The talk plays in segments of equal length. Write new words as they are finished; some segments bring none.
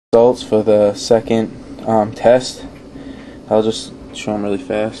Results for the second test. I'll just show them really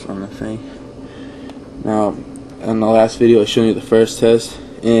fast on the thing. Now, in the last video I showed you the first test,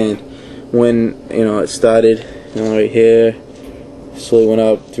 and when it started, right here, slowly went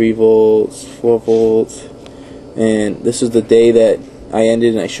up 3 volts, 4 volts, and this was the day that I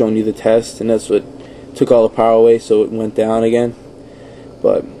ended and I showed you the test, and that's what took all the power away, so it went down again.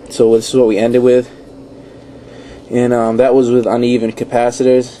 But so this is what we ended with. And that was with uneven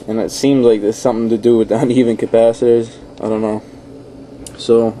capacitors, and it seems like there's something to do with the uneven capacitors. I don't know.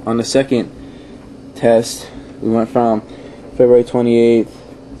 So on the second test, we went from February 28th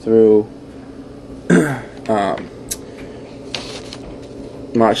through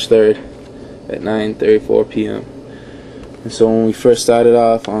March 3rd at 9:34 p.m. And so when we first started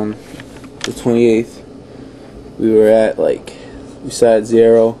off on the 28th, we were at we started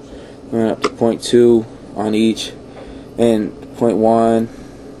 0, went up to 0.2 on each, and 0.1,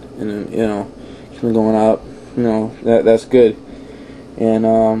 and then keep going up. That's good. And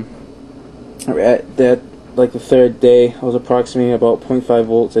at that, the third day, I was approximating about 0.5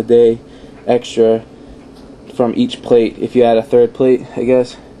 volts a day extra from each plate, if you add a third plate, I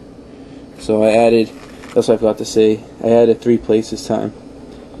guess. So I added, that's what I forgot to say, I added 3 plates this time.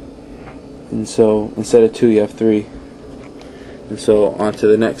 And so instead of 2, you have 3. And so on to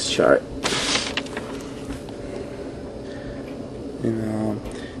the next chart. And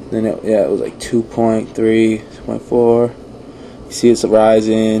then it was like 2.3, 2.4. You see it's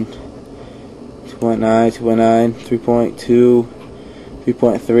rising. 2.9, 2.9, 3.2,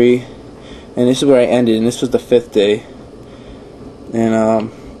 3.3, and this is where I ended. And this was the 5th day. And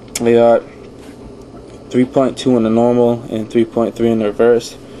we got 3.2 in the normal and 3.3 in the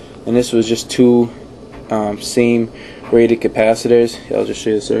reverse. And this was just 2 same rated capacitors. I'll just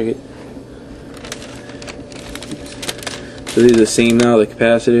show you the circuit. So these are the same now, the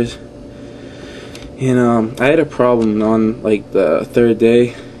capacitors. And I had a problem on the 3rd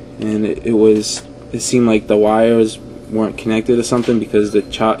day, and it seemed like the wires weren't connected or something, because the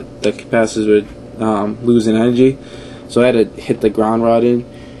capacitors were losing energy. So I had to hit the ground rod in,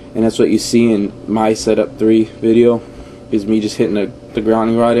 and that's what you see in my setup 3 video, is me just hitting the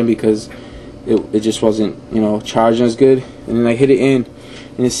grounding rod in, because it just wasn't charging as good. And then I hit it in,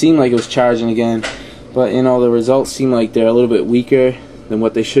 and it seemed like it was charging again. But the results seem like they're a little bit weaker than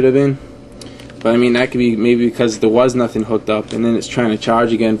what they should have been. But I mean, that could be maybe because there was nothing hooked up, and then it's trying to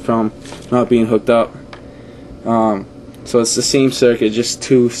charge again from not being hooked up. So it's the same circuit, just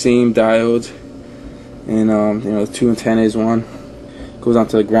 2 same diodes, and 2 antennas. One goes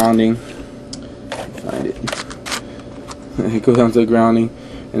onto the grounding. Find it. It goes onto the grounding,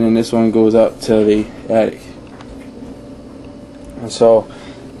 and then this one goes up to the attic. And so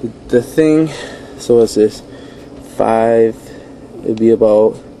the thing. So what's this? 5. It'd be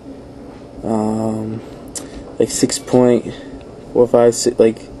about 6.45,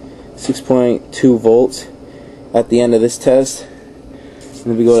 6.2 volts at the end of this test. And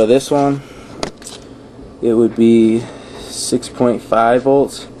if we go to this one, it would be 6.5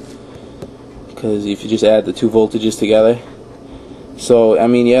 volts, because if you just add the 2 voltages together. So I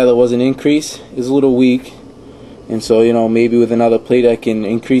mean, yeah, there was an increase. It's a little weak, and so maybe with another plate I can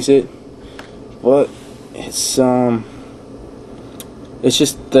increase it. But it's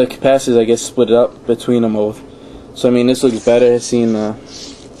just the capacitors, I guess, split it up between them both. So I mean, this looks better seeing where are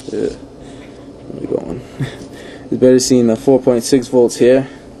we going? It's better seeing the 4.6 volts here.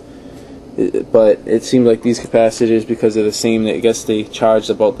 But it seems like these capacitors, because they're the same, I guess they charged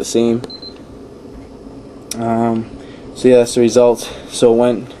about the same. So yeah, that's the result. So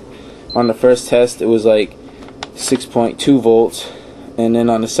when on the first test it was like 6.2 volts, and then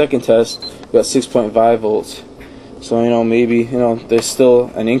on the second test we got 6.5 volts. So maybe there's still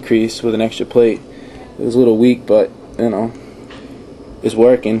an increase with an extra plate. It was a little weak, but it's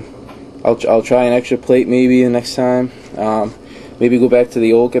working. I'll try an extra plate maybe the next time. Maybe go back to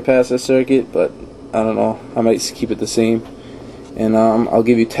the old capacitor circuit, but I don't know. I might keep it the same. And I'll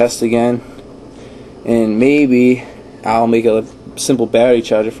give you tests again, and maybe I'll make a simple battery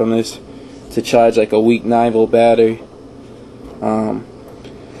charger from this to charge like a weak 9-volt battery.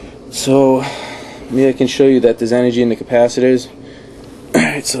 So maybe I can show you that there's energy in the capacitors.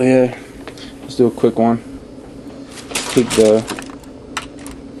 Alright, so yeah, let's do a quick one. Take the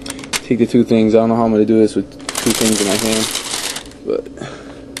 2 things. I don't know how I'm going to do this with 2 things in my hand, but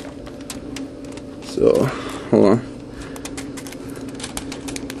so hold on.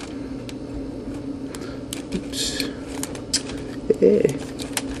 Oops. Hey,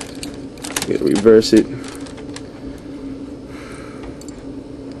 gotta reverse it.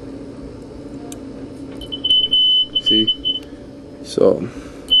 See? So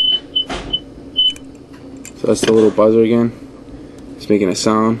So that's the little buzzer again. It's making a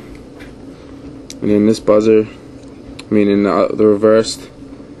sound. And then this buzzer, I mean in the reversed,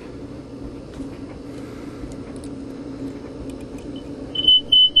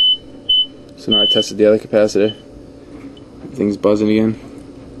 so now I tested the other capacitor. Everything's buzzing again.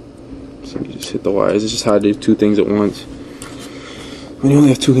 So you just hit the wires. It's just hard to do two things at once when you only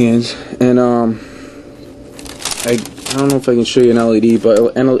have two hands. And I don't know if I can show you an LED,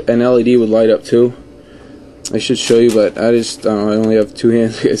 but an LED would light up too. I should show you, but I just I only have two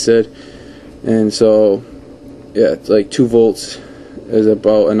hands, like I said. And so yeah, it's like 2 volts is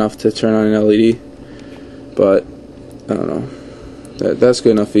about enough to turn on an LED. But I don't know. That's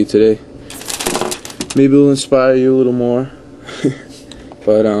good enough for you today. Maybe it'll inspire you a little more.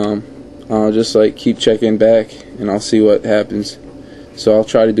 But I'll just like keep checking back and I'll see what happens. So I'll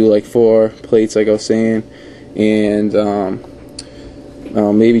try to do like 4 plates like I was saying, and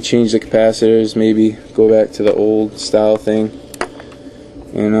maybe change the capacitors, maybe go back to the old style thing,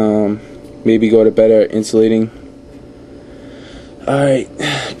 and maybe go to better insulating. Alright,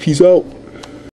 peace out.